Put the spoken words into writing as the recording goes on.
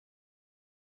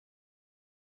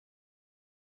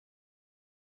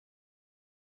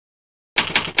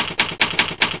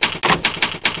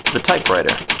The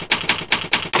typewriter.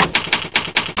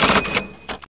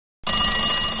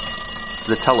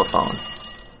 The telephone.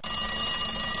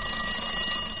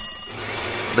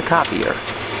 The copier.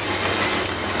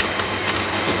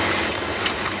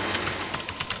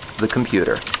 The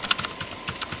computer.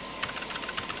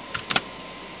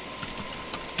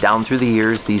 Down through the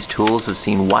years, these tools have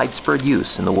seen widespread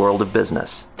use in the world of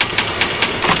business.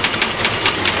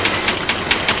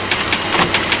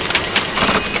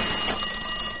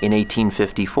 In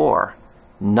 1854,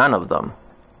 none of them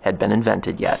had been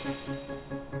invented yet.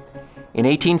 In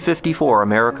 1854,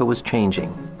 America was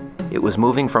changing. It was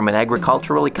moving from an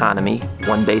agricultural economy,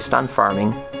 one based on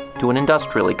farming, to an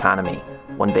industrial economy,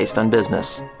 one based on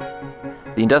business.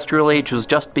 The industrial age was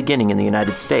just beginning in the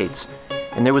United States,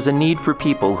 and there was a need for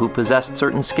people who possessed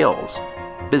certain skills,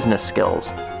 business skills,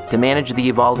 to manage the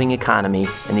evolving economy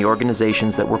and the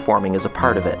organizations that were forming as a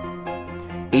part of it.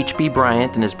 H.B.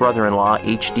 Bryant and his brother-in-law,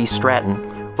 H.D.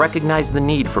 Stratton, recognized the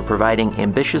need for providing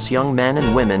ambitious young men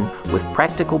and women with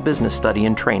practical business study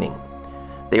and training.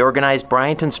 They organized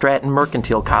Bryant and Stratton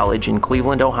Mercantile College in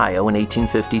Cleveland, Ohio in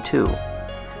 1852.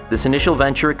 This initial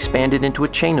venture expanded into a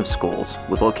chain of schools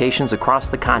with locations across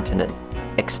the continent,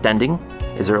 extending,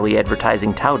 as early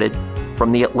advertising touted, from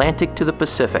the Atlantic to the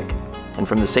Pacific and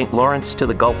from the St. Lawrence to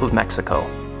the Gulf of Mexico.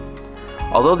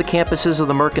 Although the campuses of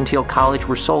the Mercantile College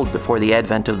were sold before the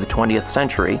advent of the 20th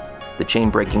century, the chain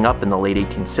breaking up in the late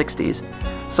 1860s,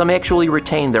 some actually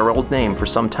retained their old name for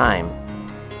some time.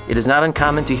 It is not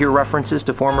uncommon to hear references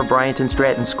to former Bryant and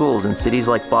Stratton schools in cities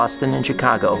like Boston and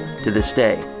Chicago to this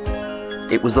day.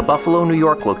 It was the Buffalo, New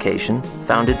York location,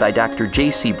 founded by Dr.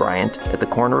 J.C. Bryant at the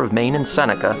corner of Main and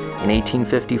Seneca in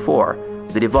 1854,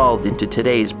 that evolved into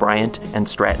today's Bryant and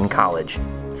Stratton College.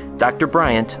 Dr.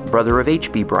 Bryant, brother of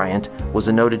H.B. Bryant, was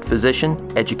a noted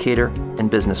physician, educator, and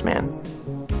businessman.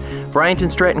 Bryant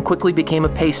and Stratton quickly became a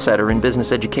pace-setter in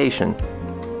business education.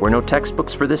 Where no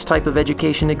textbooks for this type of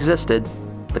education existed,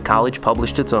 the college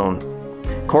published its own.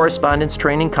 Correspondence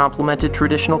training complemented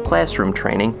traditional classroom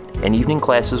training, and evening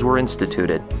classes were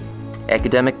instituted.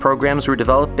 Academic programs were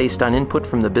developed based on input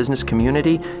from the business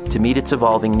community to meet its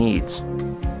evolving needs.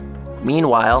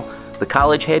 Meanwhile, the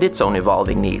college had its own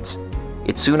evolving needs.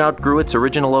 It soon outgrew its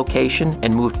original location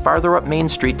and moved farther up Main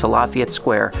Street to Lafayette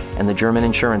Square and the German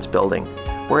Insurance Building,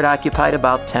 where it occupied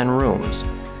about 10 rooms.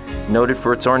 Noted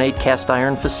for its ornate cast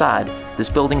iron facade, this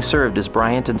building served as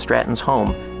Bryant and Stratton's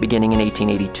home beginning in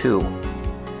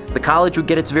 1882. The college would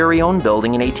get its very own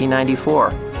building in 1894,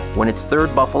 when its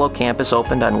third Buffalo campus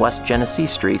opened on West Genesee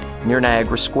Street near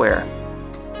Niagara Square.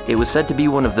 It was said to be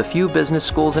one of the few business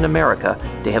schools in America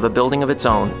to have a building of its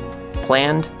own,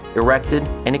 planned, erected,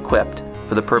 and equipped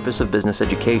for the purpose of business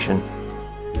education.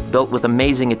 Built with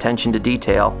amazing attention to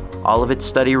detail, all of its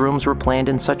study rooms were planned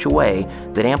in such a way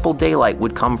that ample daylight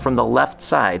would come from the left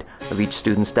side of each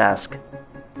student's desk.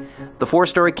 The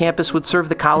four-story campus would serve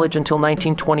the college until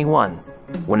 1921,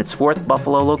 when its fourth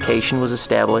Buffalo location was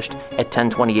established at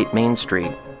 1028 Main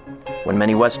Street. When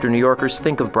many Western New Yorkers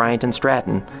think of Bryant and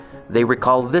Stratton, they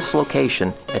recall this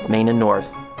location at Main and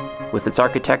North, with its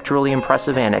architecturally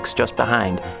impressive annex just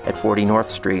behind at 40 North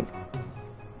Street.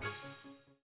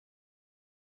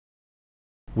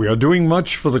 We are doing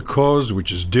much for the cause which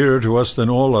is dearer to us than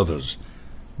all others,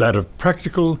 that of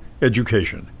practical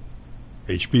education.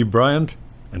 H.B. Bryant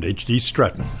and H.D.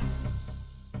 Stratton.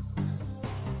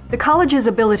 The college's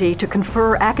ability to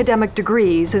confer academic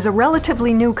degrees is a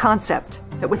relatively new concept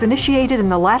that was initiated in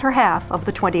the latter half of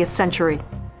the 20th century.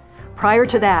 Prior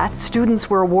to that, students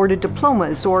were awarded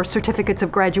diplomas or certificates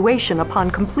of graduation upon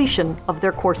completion of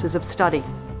their courses of study.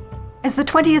 As the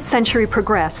 20th century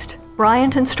progressed,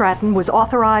 Bryant and Stratton was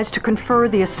authorized to confer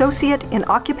the Associate in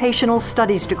Occupational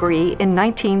Studies degree in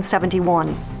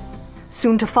 1971.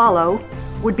 Soon to follow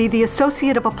would be the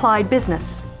Associate of Applied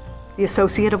Business, the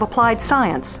Associate of Applied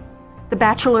Science, the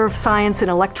Bachelor of Science in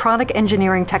Electronic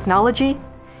Engineering Technology,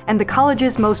 and the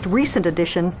college's most recent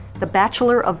addition, the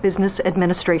Bachelor of Business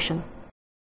Administration.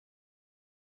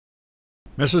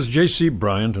 Messrs. J.C.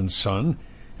 Bryant and Son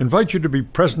invite you to be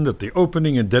present at the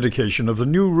opening and dedication of the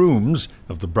new rooms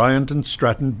of the Bryant and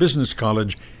Stratton Business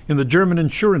College in the German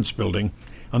Insurance Building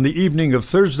on the evening of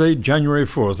Thursday, January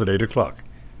 4th at 8 o'clock.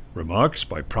 Remarks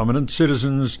by prominent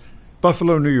citizens,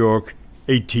 Buffalo, New York,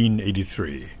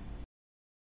 1883.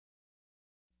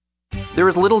 There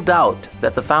is little doubt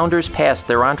that the founders passed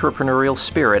their entrepreneurial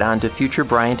spirit on to future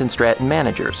Bryant and Stratton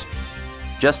managers.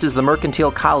 Just as the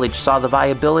Mercantile College saw the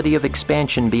viability of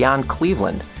expansion beyond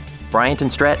Cleveland, Bryant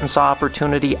and Stratton saw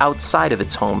opportunity outside of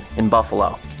its home in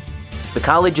Buffalo. The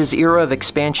college's era of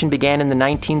expansion began in the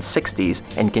 1960s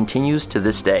and continues to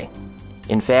this day.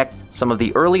 In fact, some of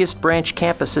the earliest branch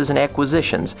campuses and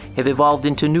acquisitions have evolved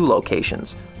into new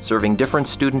locations, serving different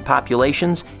student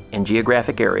populations and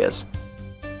geographic areas.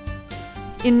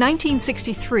 In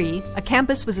 1963, a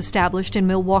campus was established in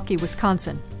Milwaukee,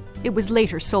 Wisconsin. It was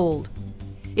later sold.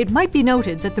 It might be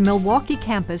noted that the Milwaukee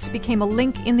campus became a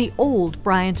link in the old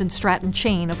Bryant Stratton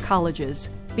chain of colleges,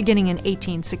 beginning in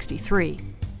 1863.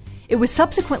 It was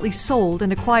subsequently sold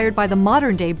and acquired by the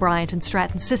modern-day Bryant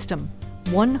Stratton system,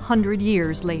 100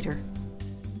 years later.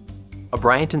 A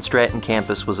Bryant Stratton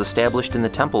campus was established in the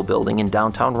Temple Building in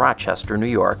downtown Rochester, New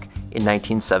York in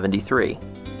 1973.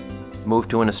 Moved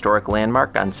to an historic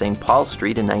landmark on St. Paul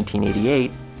Street in 1988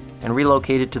 and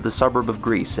relocated to the suburb of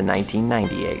Greece in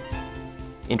 1998.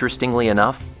 Interestingly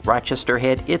enough, Rochester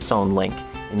had its own link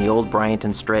in the old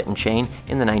Bryant Stratton chain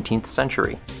in the 19th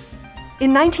century.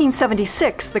 In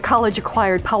 1976, the college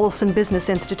acquired Powelson Business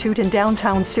Institute in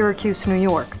downtown Syracuse, New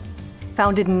York.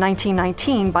 Founded in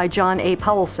 1919 by John A.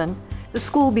 Powelson, the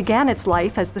school began its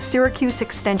life as the Syracuse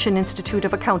Extension Institute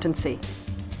of Accountancy.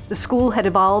 The school had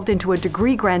evolved into a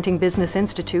degree-granting business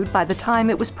institute by the time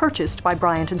it was purchased by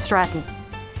Bryant Stratton,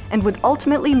 and would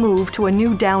ultimately move to a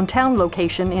new downtown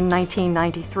location in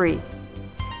 1993.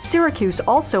 Syracuse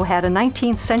also had a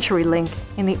 19th century link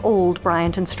in the old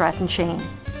Bryant Stratton chain.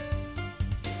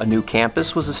 A new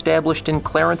campus was established in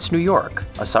Clarence, New York,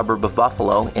 a suburb of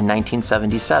Buffalo, in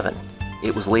 1977.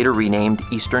 It was later renamed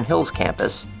Eastern Hills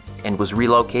Campus and was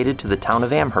relocated to the town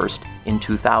of Amherst in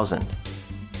 2000.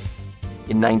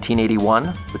 In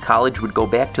 1981, the college would go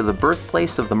back to the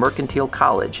birthplace of the Mercantile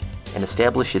College and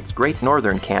establish its Great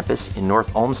Northern Campus in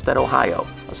North Olmsted, Ohio,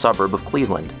 a suburb of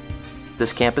Cleveland.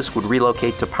 This campus would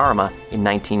relocate to Parma in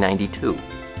 1992.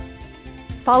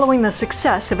 Following the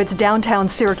success of its downtown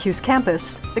Syracuse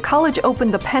campus, the college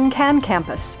opened the Penn Can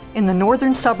campus in the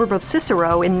northern suburb of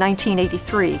Cicero in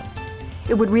 1983.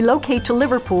 It would relocate to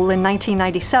Liverpool in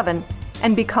 1997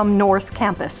 and become North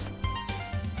Campus.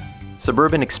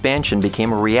 Suburban expansion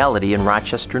became a reality in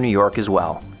Rochester, New York as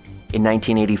well. In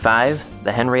 1985,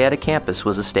 the Henrietta campus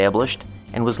was established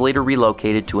and was later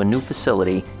relocated to a new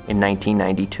facility in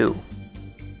 1992.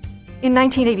 In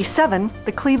 1987,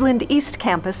 the Cleveland East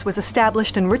campus was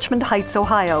established in Richmond Heights,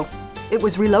 Ohio. It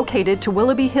was relocated to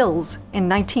Willoughby Hills in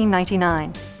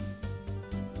 1999.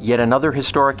 Yet another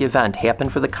historic event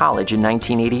happened for the college in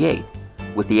 1988,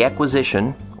 with the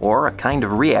acquisition, or a kind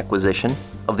of reacquisition,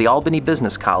 of the Albany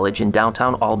Business College in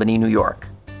downtown Albany, New York.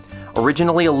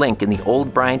 Originally a link in the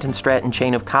old Bryant Stratton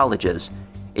chain of colleges,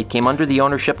 it came under the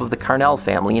ownership of the Carnell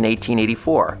family in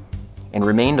 1884 and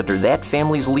remained under that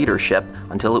family's leadership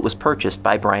until it was purchased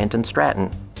by Bryant Stratton.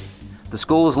 The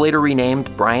school was later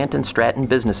renamed Bryant Stratton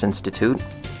Business Institute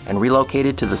and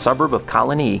relocated to the suburb of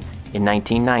Colony in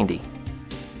 1990.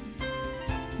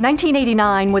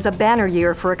 1989 was a banner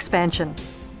year for expansion.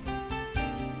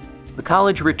 The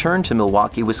college returned to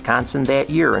Milwaukee, Wisconsin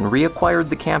that year and reacquired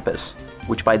the campus,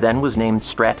 which by then was named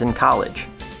Stratton College.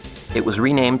 It was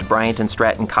renamed Bryant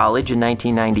Stratton College in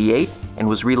 1998 and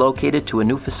was relocated to a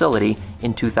new facility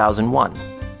in 2001.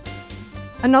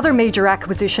 Another major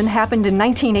acquisition happened in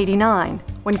 1989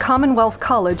 when Commonwealth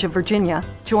College of Virginia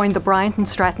joined the Bryant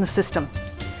Stratton system.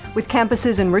 With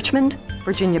campuses in Richmond,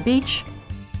 Virginia Beach,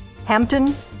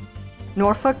 Hampton,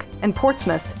 Norfolk, and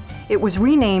Portsmouth, it was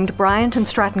renamed Bryant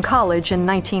Stratton College in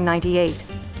 1998.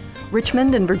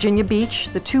 Richmond and Virginia Beach,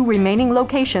 the two remaining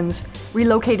locations,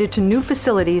 relocated to new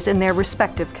facilities in their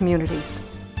respective communities.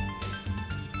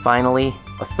 Finally,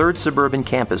 a third suburban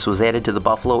campus was added to the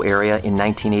Buffalo area in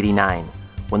 1989,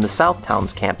 when the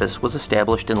Southtowns campus was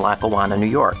established in Lackawanna, New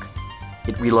York.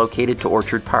 It relocated to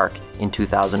Orchard Park in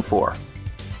 2004.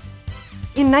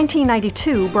 In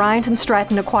 1992, Bryant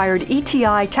Stratton acquired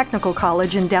ETI Technical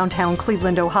College in downtown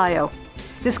Cleveland, Ohio.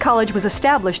 This college was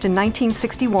established in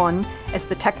 1961 as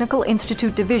the Technical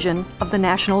Institute Division of the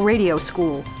National Radio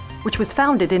School, which was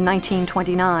founded in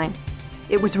 1929.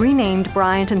 It was renamed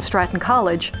Bryant Stratton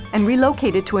College and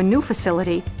relocated to a new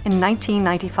facility in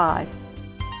 1995.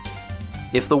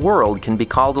 If the world can be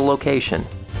called a location,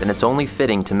 then it's only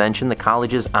fitting to mention the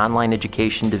college's online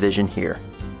education division here.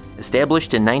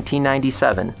 Established in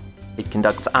 1997, it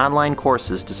conducts online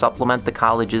courses to supplement the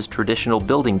college's traditional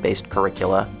building-based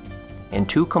curricula and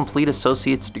 2 complete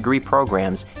associate's degree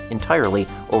programs entirely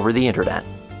over the internet.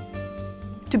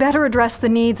 To better address the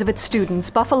needs of its students,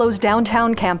 Buffalo's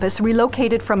downtown campus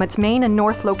relocated from its main and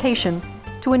north location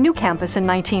to a new campus in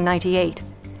 1998.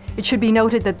 It should be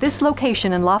noted that this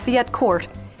location in Lafayette Court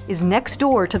is next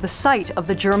door to the site of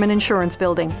the German Insurance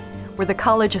Building, where the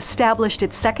college established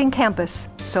its second campus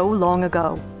so long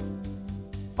ago.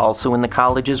 Also in the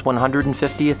college's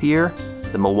 150th year,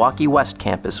 the Milwaukee West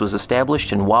campus was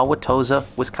established in Wauwatosa,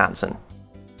 Wisconsin.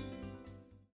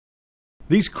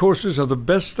 These courses are the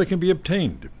best that can be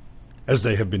obtained, as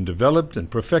they have been developed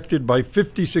and perfected by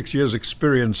 56 years'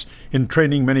 experience in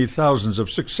training many thousands of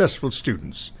successful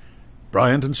students.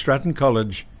 Bryant Stratton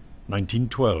College,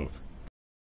 1912.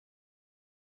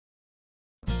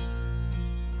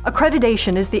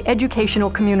 Accreditation is the educational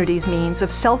community's means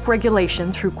of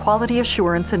self-regulation through quality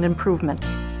assurance and improvement.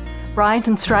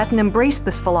 Bryant Stratton embraced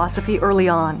this philosophy early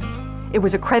on. It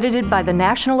was accredited by the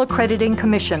National Accrediting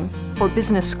Commission for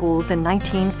Business Schools in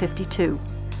 1952,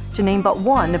 to name but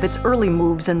one of its early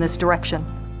moves in this direction.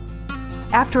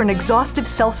 After an exhaustive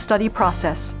self-study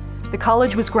process, the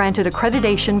college was granted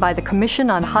accreditation by the Commission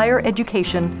on Higher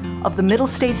Education of the Middle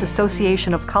States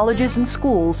Association of Colleges and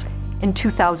Schools in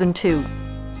 2002.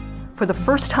 For the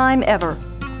first time ever,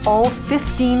 all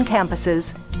 15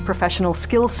 campuses, Professional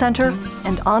Skills Center,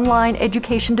 and Online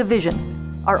Education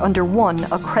Division are under one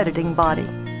accrediting body.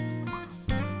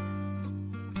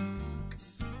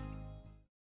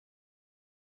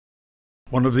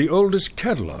 One of the oldest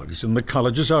catalogs in the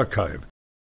college's archive,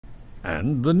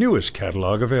 and the newest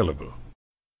catalog available.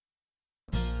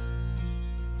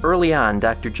 Early on,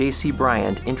 Dr. J.C.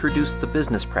 Bryant introduced the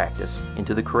business practice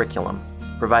into the curriculum,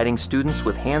 providing students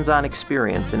with hands-on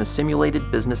experience in a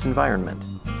simulated business environment.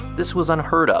 This was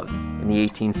unheard of in the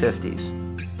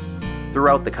 1850s.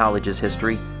 Throughout the college's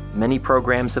history, many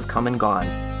programs have come and gone,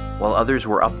 while others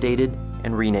were updated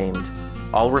and renamed,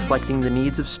 all reflecting the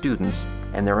needs of students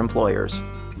and their employers.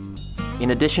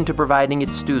 In addition to providing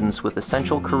its students with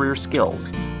essential career skills,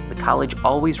 the college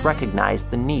always recognized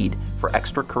the need for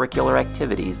extracurricular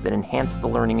activities that enhance the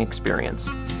learning experience,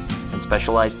 and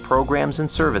specialized programs and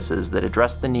services that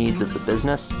address the needs of the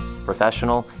business,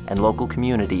 professional, and local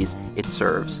communities it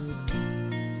serves.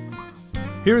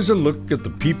 Here's a look at the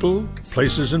people,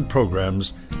 places, and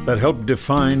programs that help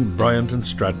define Bryant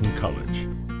Stratton College.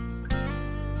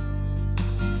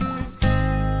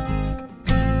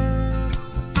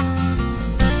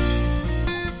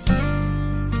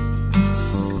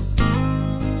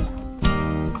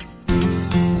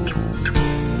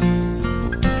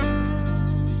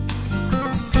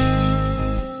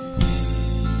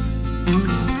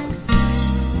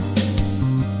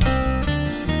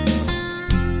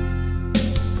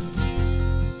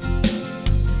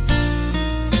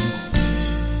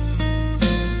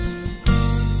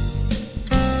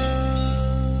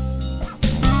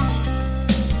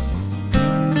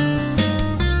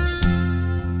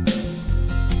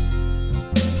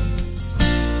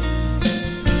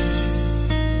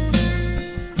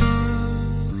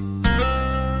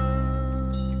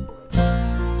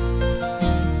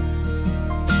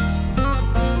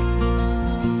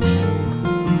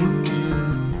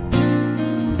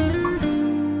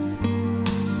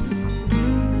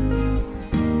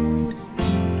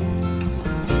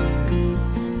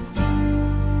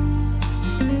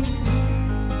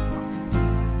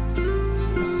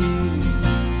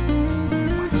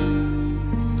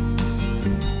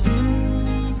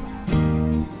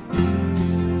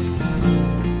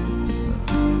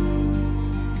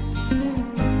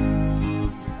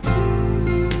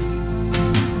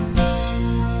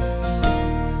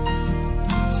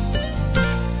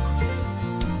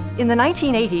 In the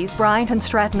 1980s, Bryant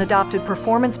Stratton adopted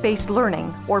performance-based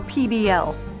learning, or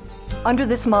PBL. Under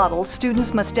this model,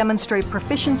 students must demonstrate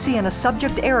proficiency in a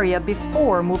subject area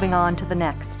before moving on to the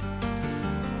next.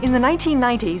 In the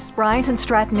 1990s, Bryant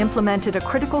Stratton implemented a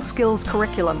critical skills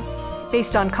curriculum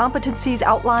based on competencies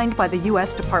outlined by the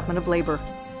U.S. Department of Labor.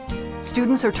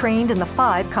 Students are trained in the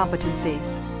 5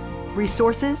 competencies: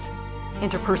 resources,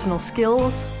 interpersonal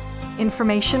skills,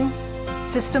 information,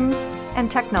 systems, and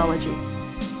technology,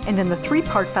 and in the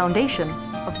 3-part foundation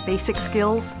of basic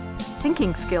skills,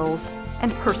 thinking skills,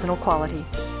 and personal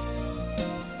qualities.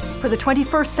 For the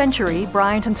 21st century,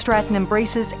 Bryant Stratton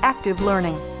embraces active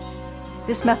learning.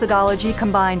 This methodology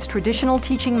combines traditional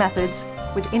teaching methods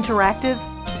with interactive,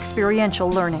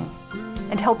 experiential learning,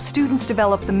 and helps students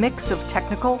develop the mix of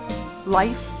technical,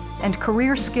 life, and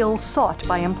career skills sought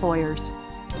by employers.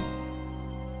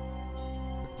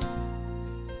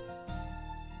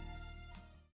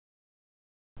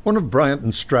 One of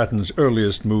Bryant Stratton's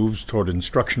earliest moves toward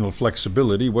instructional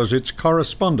flexibility was its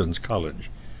correspondence college.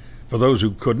 For those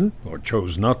who couldn't or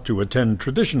chose not to attend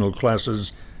traditional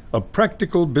classes, a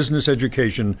practical business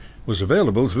education was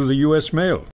available through the U.S.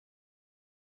 mail.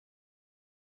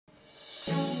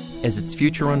 As its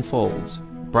future unfolds,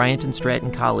 Bryant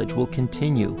Stratton College will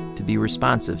continue to be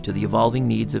responsive to the evolving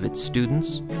needs of its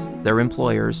students, their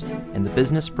employers, and the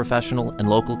business, professional, and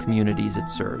local communities it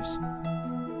serves.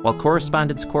 While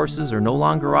correspondence courses are no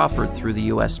longer offered through the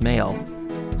U.S. mail,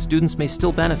 students may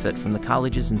still benefit from the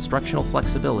college's instructional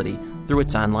flexibility through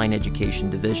its online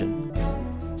education division.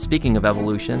 Speaking of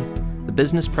evolution, the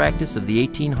business practice of the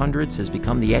 1800s has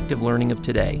become the active learning of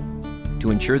today, to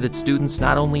ensure that students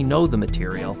not only know the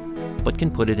material, but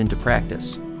can put it into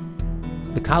practice.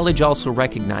 The college also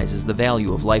recognizes the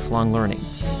value of lifelong learning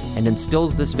and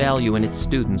instills this value in its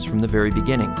students from the very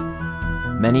beginning.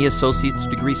 Many associate's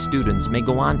degree students may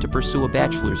go on to pursue a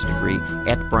bachelor's degree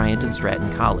at Bryant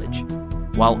Stratton College,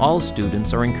 while all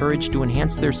students are encouraged to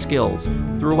enhance their skills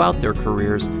throughout their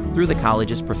careers through the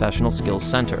college's Professional Skills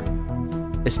Center.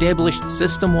 Established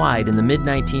system-wide in the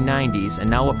mid-1990s and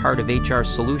now a part of HR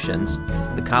Solutions,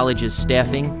 the college's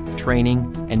staffing,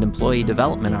 training, and employee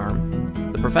development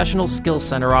arm, the Professional Skills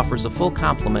Center offers a full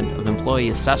complement of employee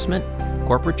assessment,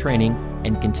 corporate training,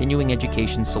 and continuing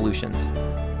education solutions.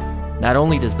 Not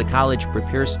only does the college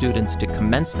prepare students to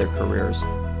commence their careers,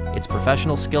 its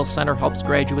Professional Skills Center helps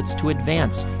graduates to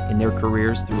advance in their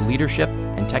careers through leadership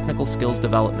and technical skills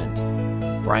development.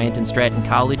 Bryant Stratton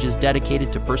College is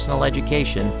dedicated to personal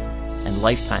education and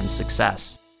lifetime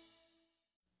success.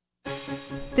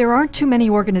 There aren't too many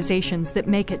organizations that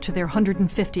make it to their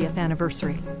 150th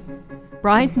anniversary.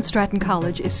 Bryant Stratton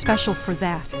College is special for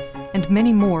that, and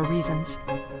many more reasons.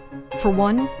 For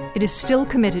one, it is still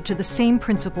committed to the same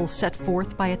principles set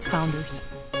forth by its founders.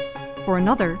 For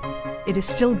another, it is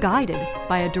still guided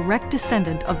by a direct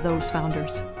descendant of those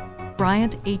founders,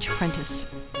 Bryant H. Prentice,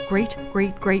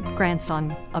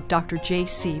 great-great-great-grandson of Dr.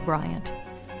 J.C. Bryant.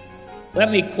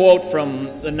 Let me quote from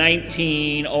the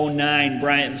 1909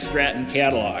 Bryant Stratton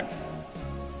catalog.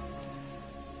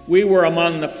 "We were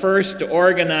among the first to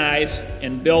organize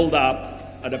and build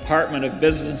up a Department of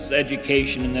Business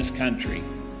Education in this country,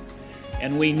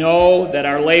 and we know that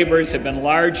our labors have been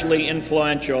largely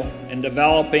influential in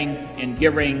developing and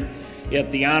giving it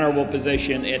the honorable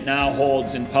position it now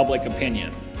holds in public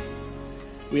opinion.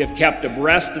 We have kept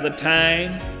abreast of the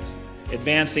times,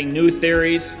 advancing new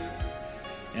theories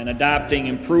and adopting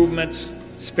improvements,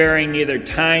 sparing neither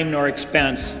time nor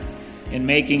expense in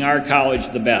making our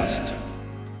college the best."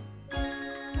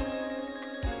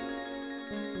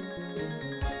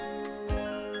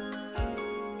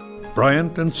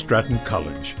 Bryant Stratton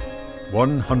College,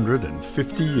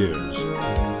 150 years.